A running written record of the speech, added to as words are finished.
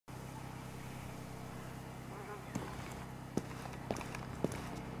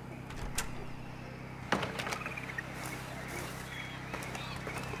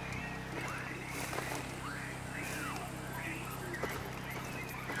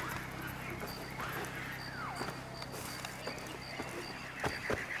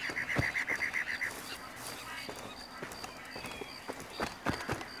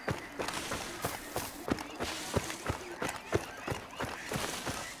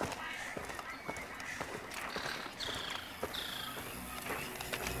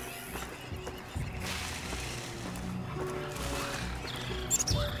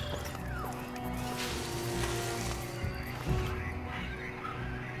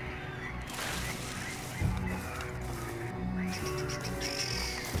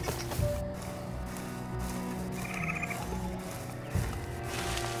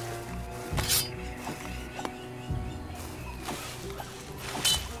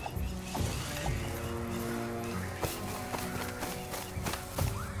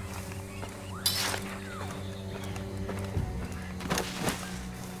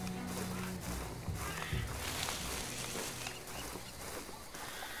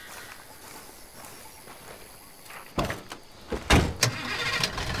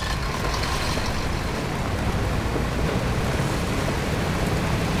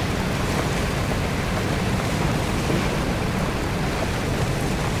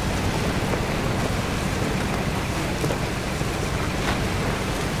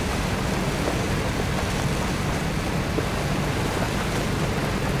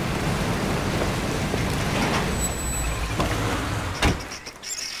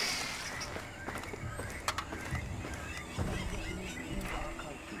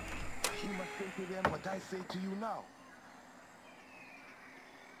say to you now.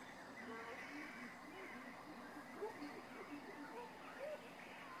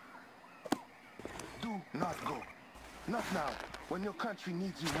 Do not go. Not now, when your country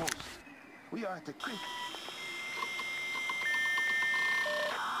needs you most. We are at a critical...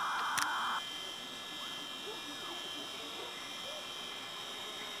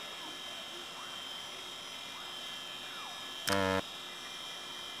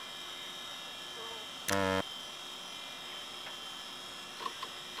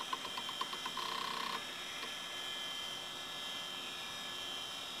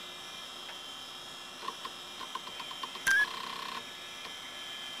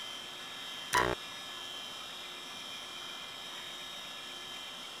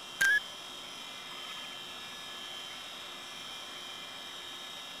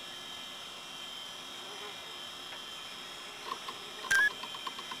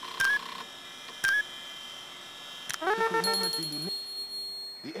 moment in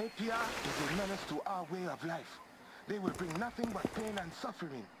the APR is a menace to our way of life. They will bring nothing but pain and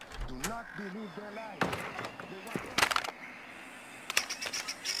suffering. Do not believe their lies.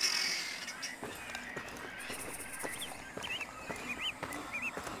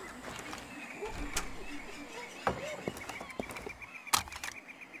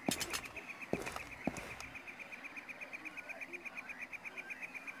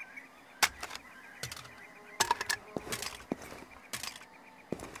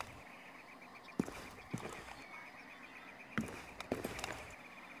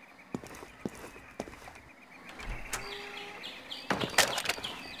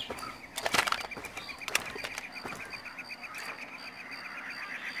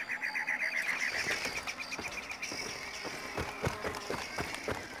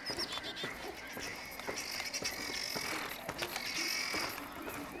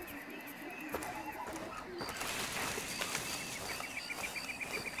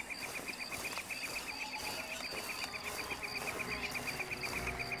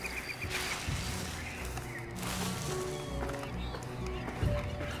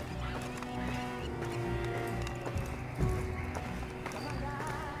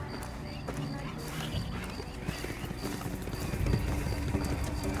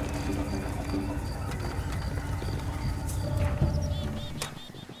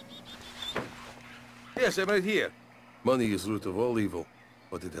 Yes, I'm right here. Money is root of all evil,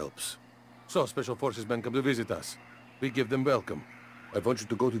 but it helps. So, Special Forces men come to visit us. We give them welcome. I want you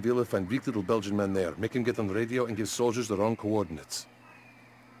to go to Villa, find weak little Belgian man there, make him get on the radio and give soldiers the wrong coordinates.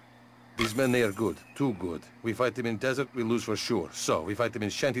 These men, they are good. Too good. We fight them in desert, we lose for sure. So, we fight them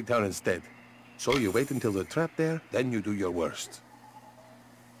in shantytown instead. So, you wait until they're trapped there, then you do your worst.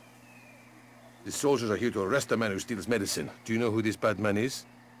 The soldiers are here to arrest the man who steals medicine. Do you know who this bad man is?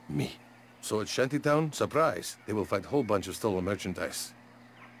 Me. So at Shantytown, surprise, they will find a whole bunch of stolen merchandise.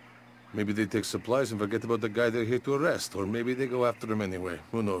 Maybe they take supplies and forget about the guy they're here to arrest, or maybe they go after him anyway,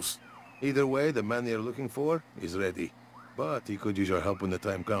 who knows. Either way, the man they're looking for is ready. But he could use your help when the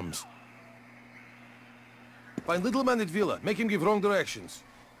time comes. Find little man at Villa, make him give wrong directions.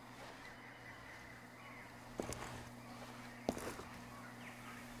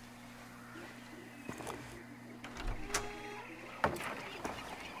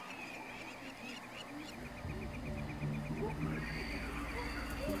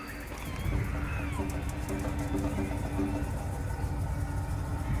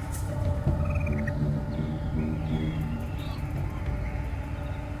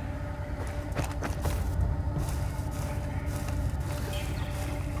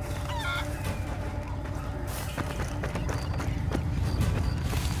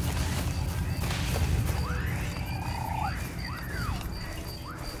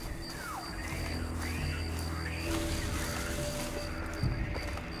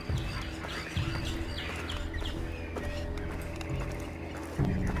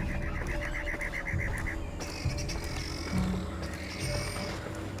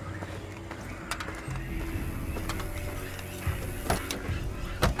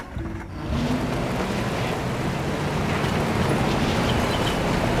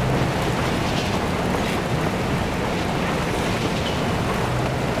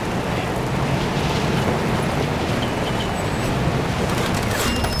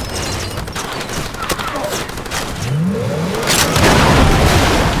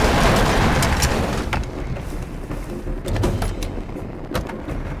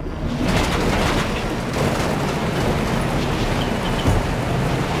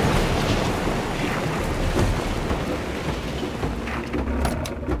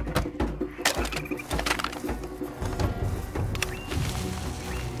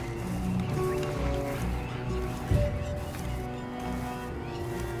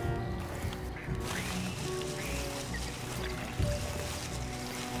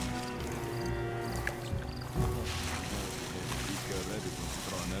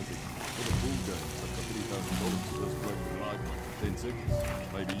 sickness.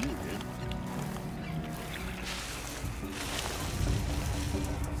 Maybe you, kid.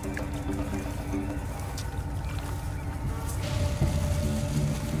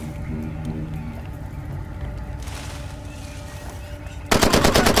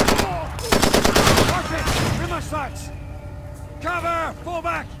 Sights! Cover! Fall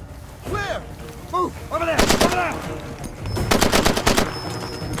back! Where? Move! Over there! Over there!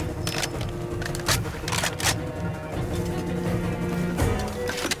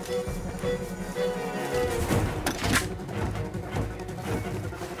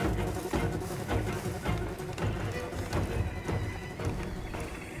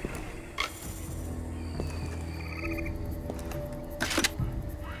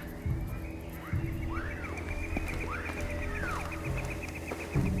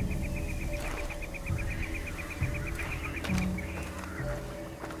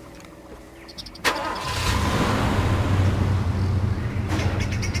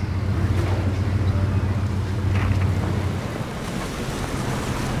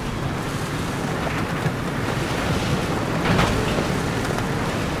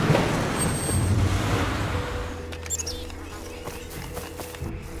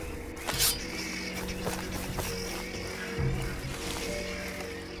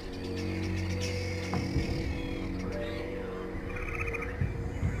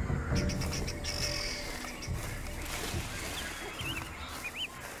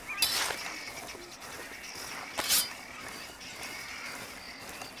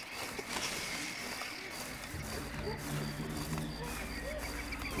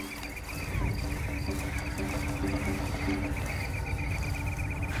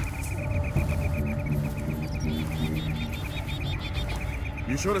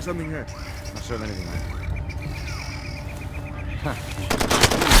 You sure there's something here? Not sure of anything, man.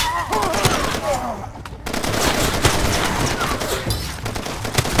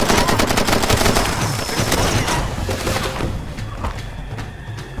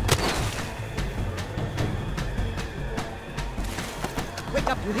 Wake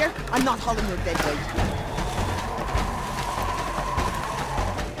up, you hear? I'm not hauling your dead weight.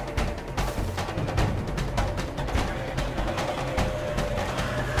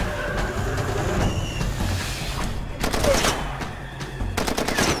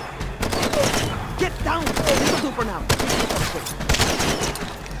 Down! This'll do for now.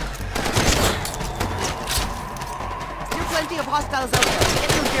 There are plenty of hostiles out there.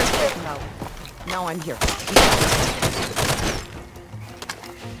 Get your gear straightened out. Now I'm here.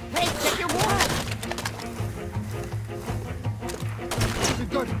 Hey, check your wall! This is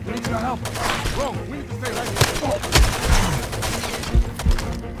good. We need your help. Wrong. We need to stay right here.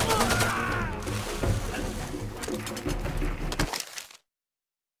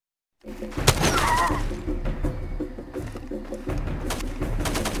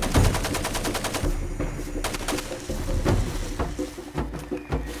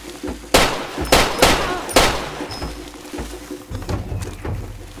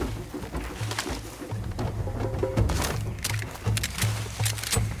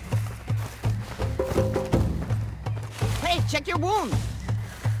 Check your wound!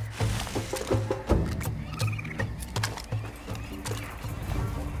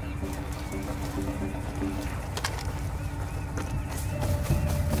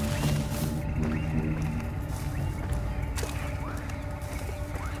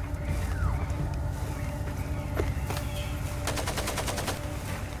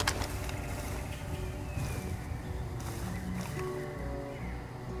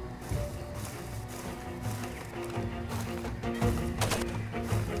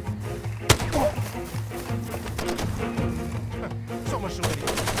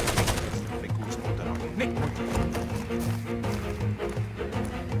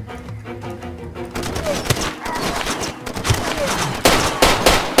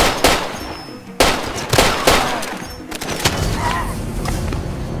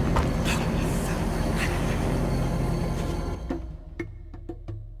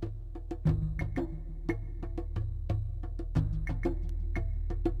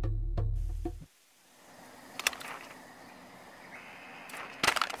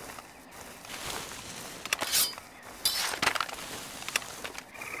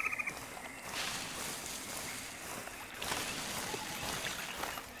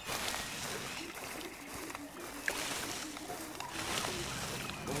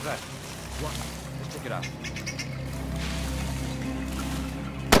 What? Let's check it out.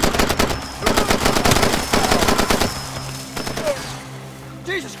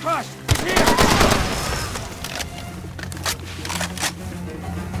 Jesus Christ! He's here!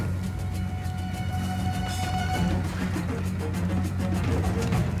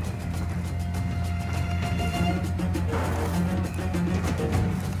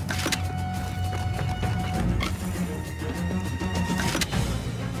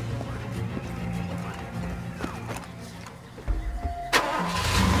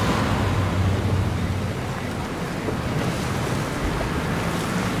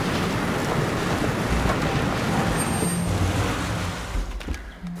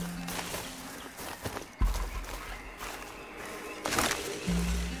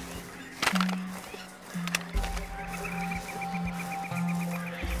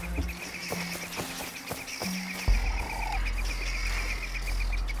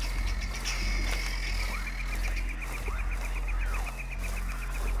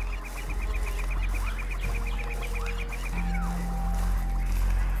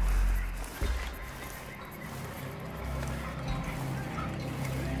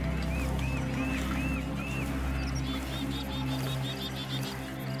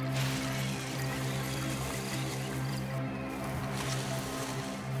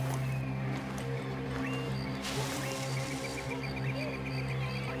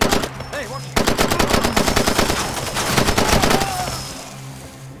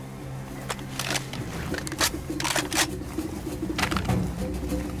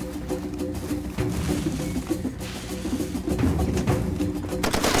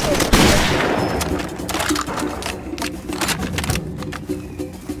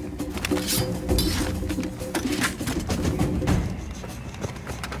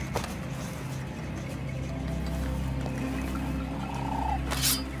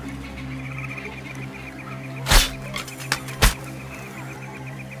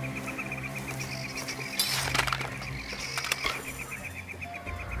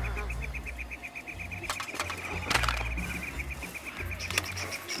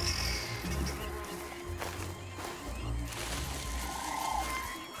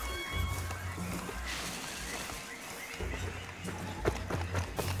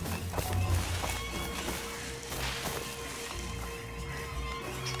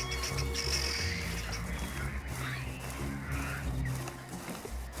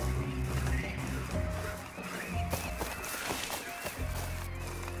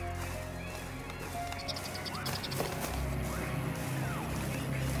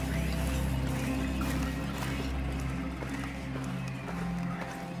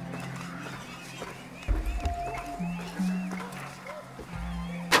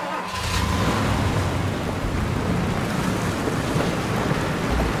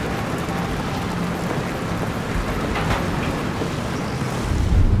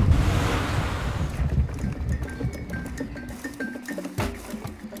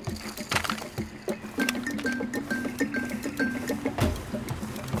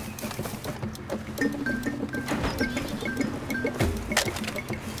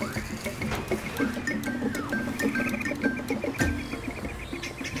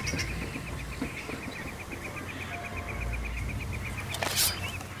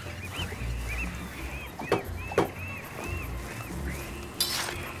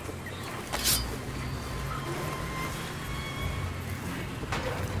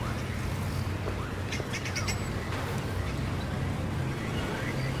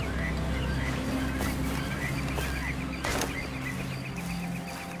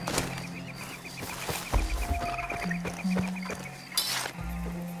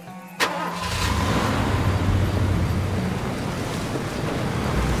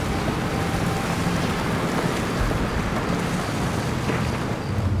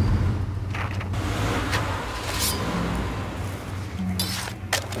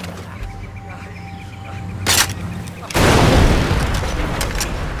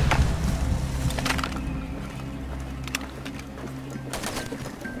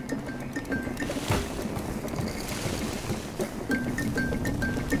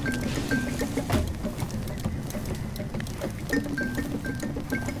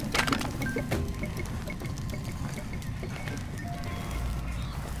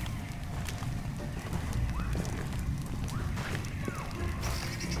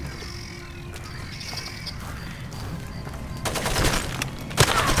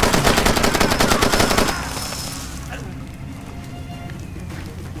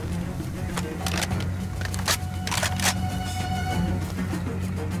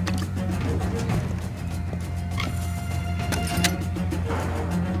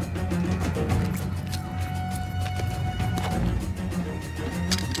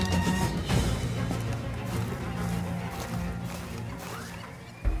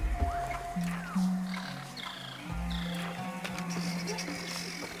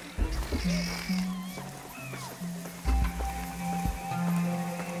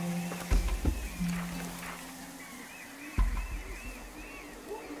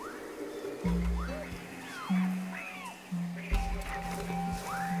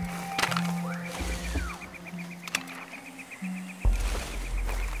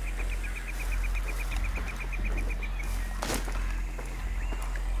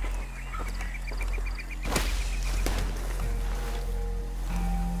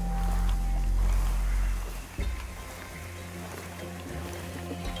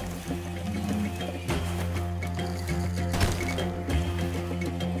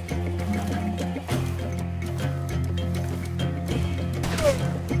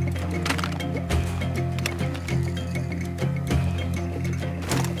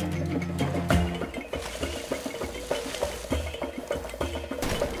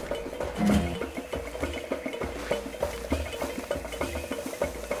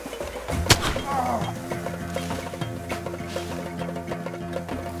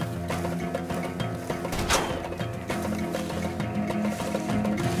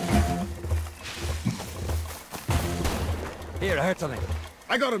 Here, I heard something.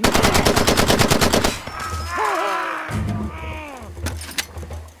 I got him.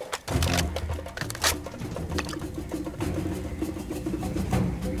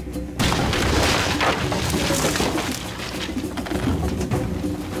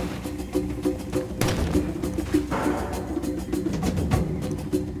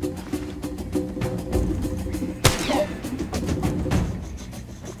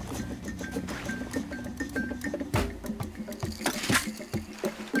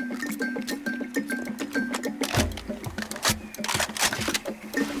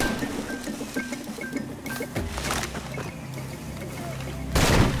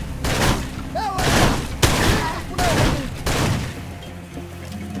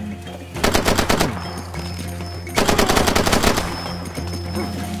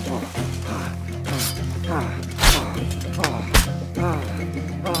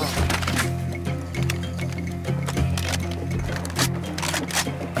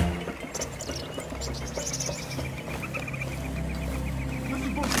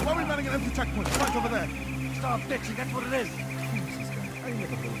 Why are we running an empty checkpoint? Right over there. Stop bitching, that's what it is. I ain't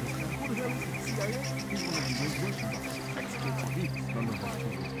never heard of this guy. Who the hell is it? CIA? He's one of the most worshipers. Ex-KGB. None of us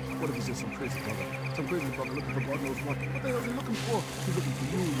people. What if he's just some crazy brother? Some crazy brother looking for God knows what. What the hell is he looking for? He's looking for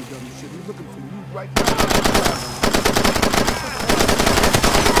you, you dumb shit. He's looking for you right now.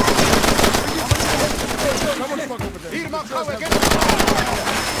 Someone fuck over there. Eat him up, Chloe. Get him.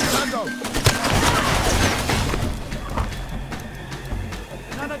 Lando.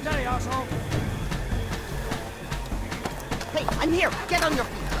 Another day, asshole. Hey, I'm here. Get on your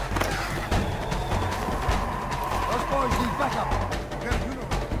feet. Those boys need backup. Yeah, you know.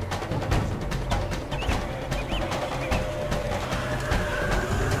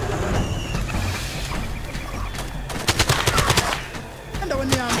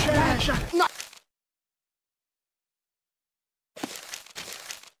 No.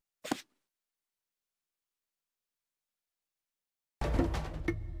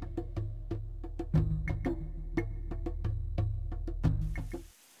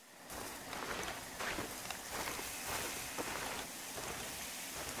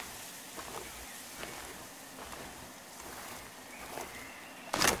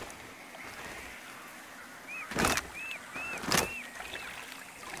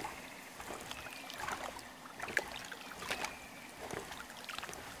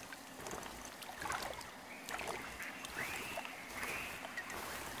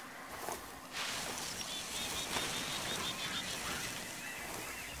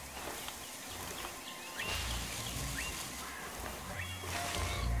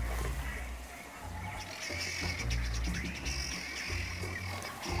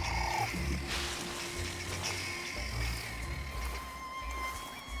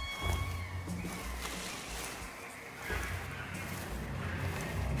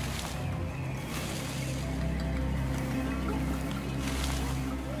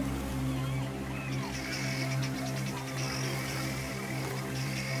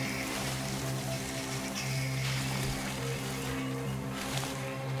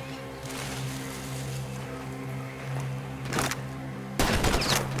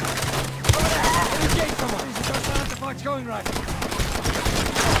 It's going right.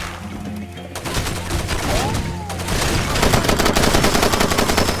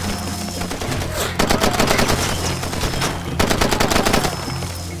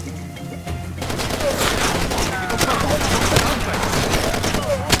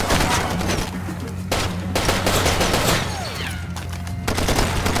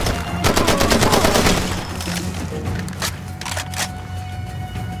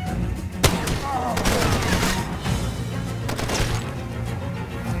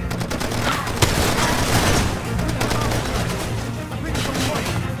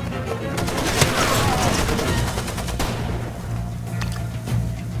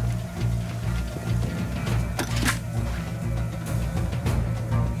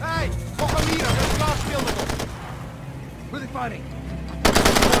 Fighting.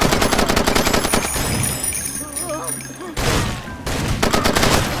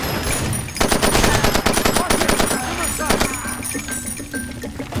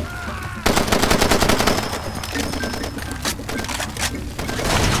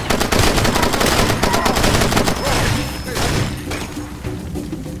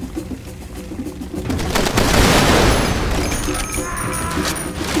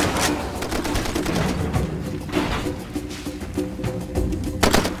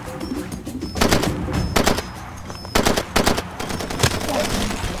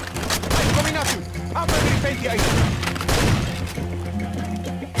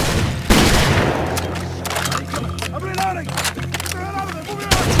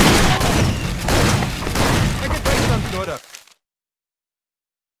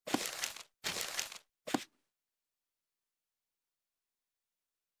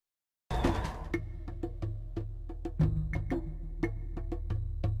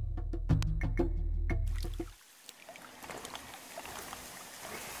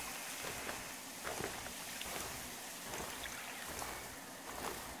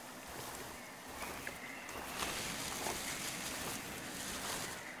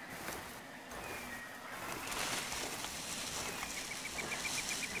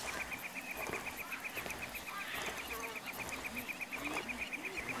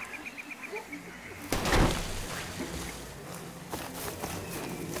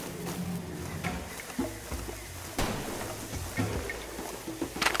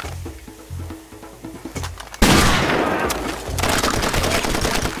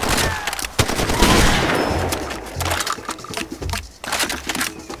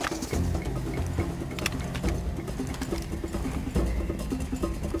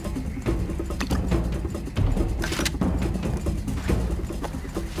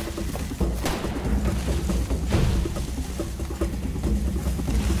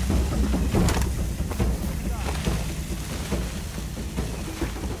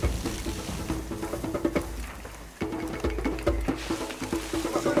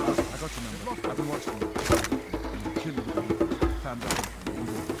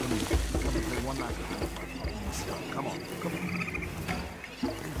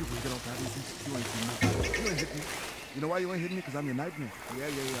 why you ain't hitting me? Because I'm your nightmare. Yeah,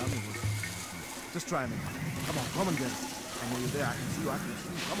 I'm your worst. Just try me. Come and get it. I know you're there. I can see you.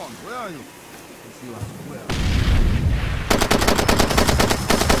 Come on, where are you? I can see you. Where are you?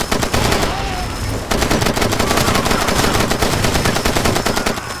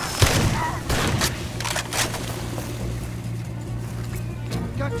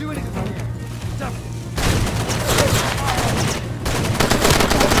 Can't do anything from here. Stop.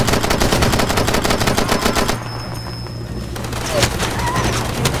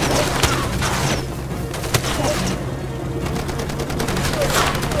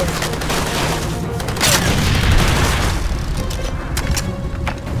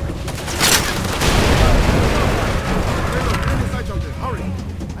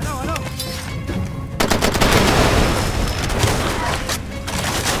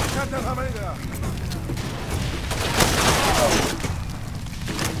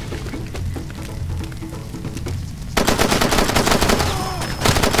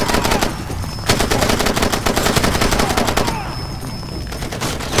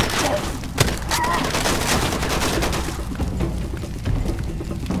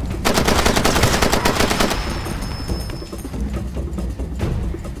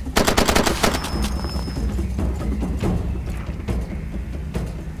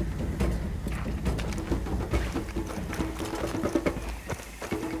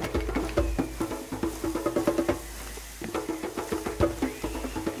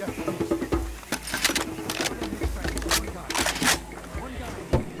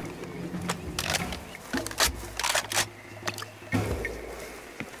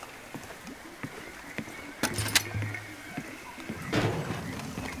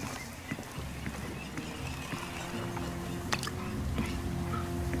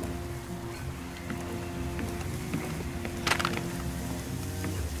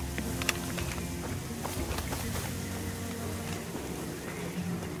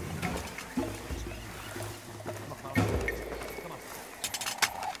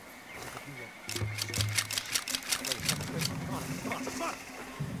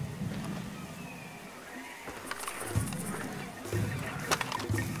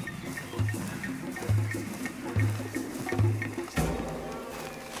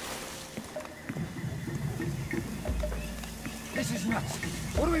 This is nuts.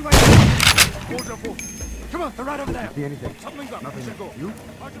 What are we waiting for? Hold your boat. Come on, they're right over there. See anything? Something's up. Nothing. We should go. You?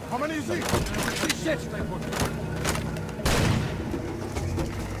 How many you see? Shit, stay put.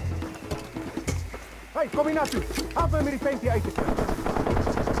 Hey, combinato. Half mi rifenti ai che.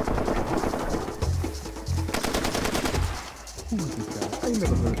 Who is this guy? I ain't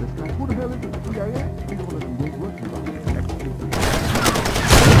never heard of this guy. Who the hell is this? CIA? He's one of them big working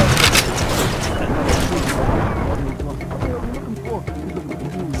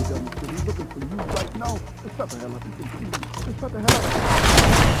He's looking for you right now. Just shut the hell up. Just shut the hell up.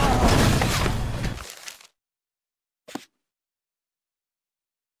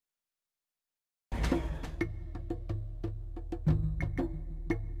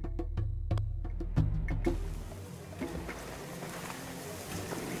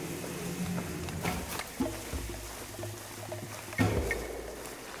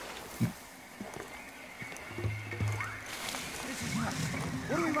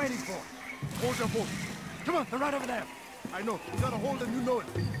 What are we waiting for? Hold your boat. Come on, they're right over there. I know. You got a hold and you know it.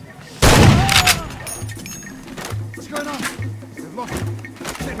 What's going on? They've lost it.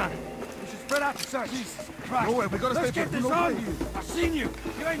 Shit, man. We should spread out to search. Jesus Christ. No way, we gotta Let's stay get put. this No on way. you. I've seen you.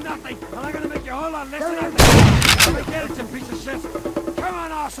 You ain't nothing. And I'm gonna make you a whole lot less than that. Let me get it, you piece of shit. Come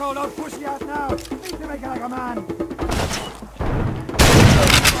on, arsehole. Don't push you out now. Need to make it like a man.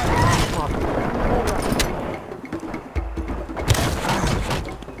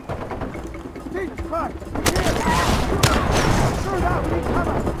 Jesus Christ! Here! Shoot out! We need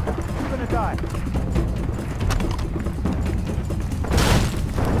cover! You're gonna die.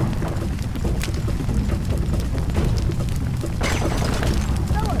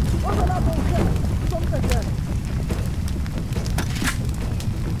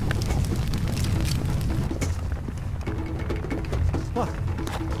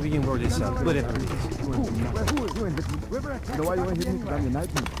 We can work this out. Put it. Who ain't hitting me? You know why you ain't hitting me? Because I'm your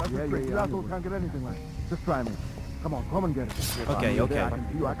nightmare. You assholes can't get anything right. Just try me. Come and get it. Okay, okay. I can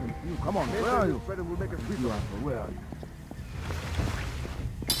see you. Come on, where are you? We'll make a you asshole. Where are you?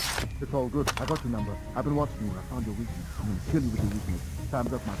 It's all good. I got your number. I've been watching you. I found your weakness. I'm gonna kill you with your weakness.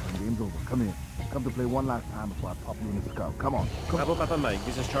 Time's up, my friend. Game's over. Come here. Come to play one last time before I pop you in the skull. Come on. Bravo Papa Mike,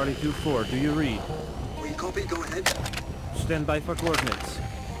 this is Charlie 2-4. Do you read? We copy, go ahead. Stand by for coordinates.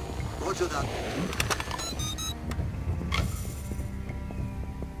 Roger that.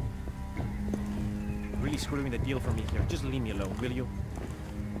 Really screwing the deal for me here. Just leave me alone, will you?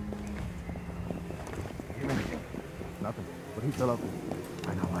 Nothing. But he's still out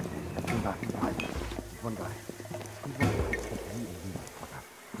there. I know, I see. One guy. One guy.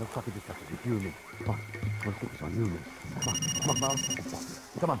 No fucking discussion. It's you and me. Come on. Come on, focus on you and me. Come on, Miles.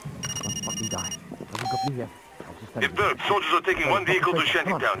 Come on. Don't fucking die. Don't look up me yet. If soldiers are taking one vehicle to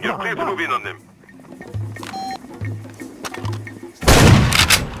Shantytown. You're clear to move in on them.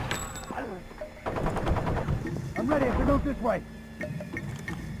 I'm ready. If we go this way.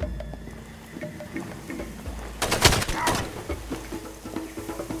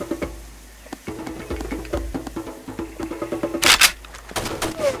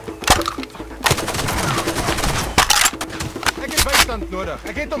 Ik heb bijstand nodig.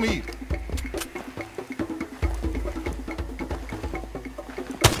 Ik heet om hier.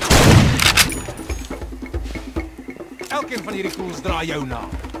 Elkeen van hierdie koels draai jou na. You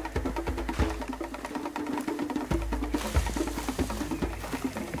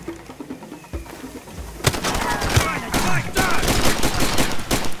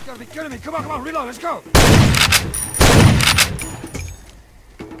gotta be kidding me. Come on, reload, let's go.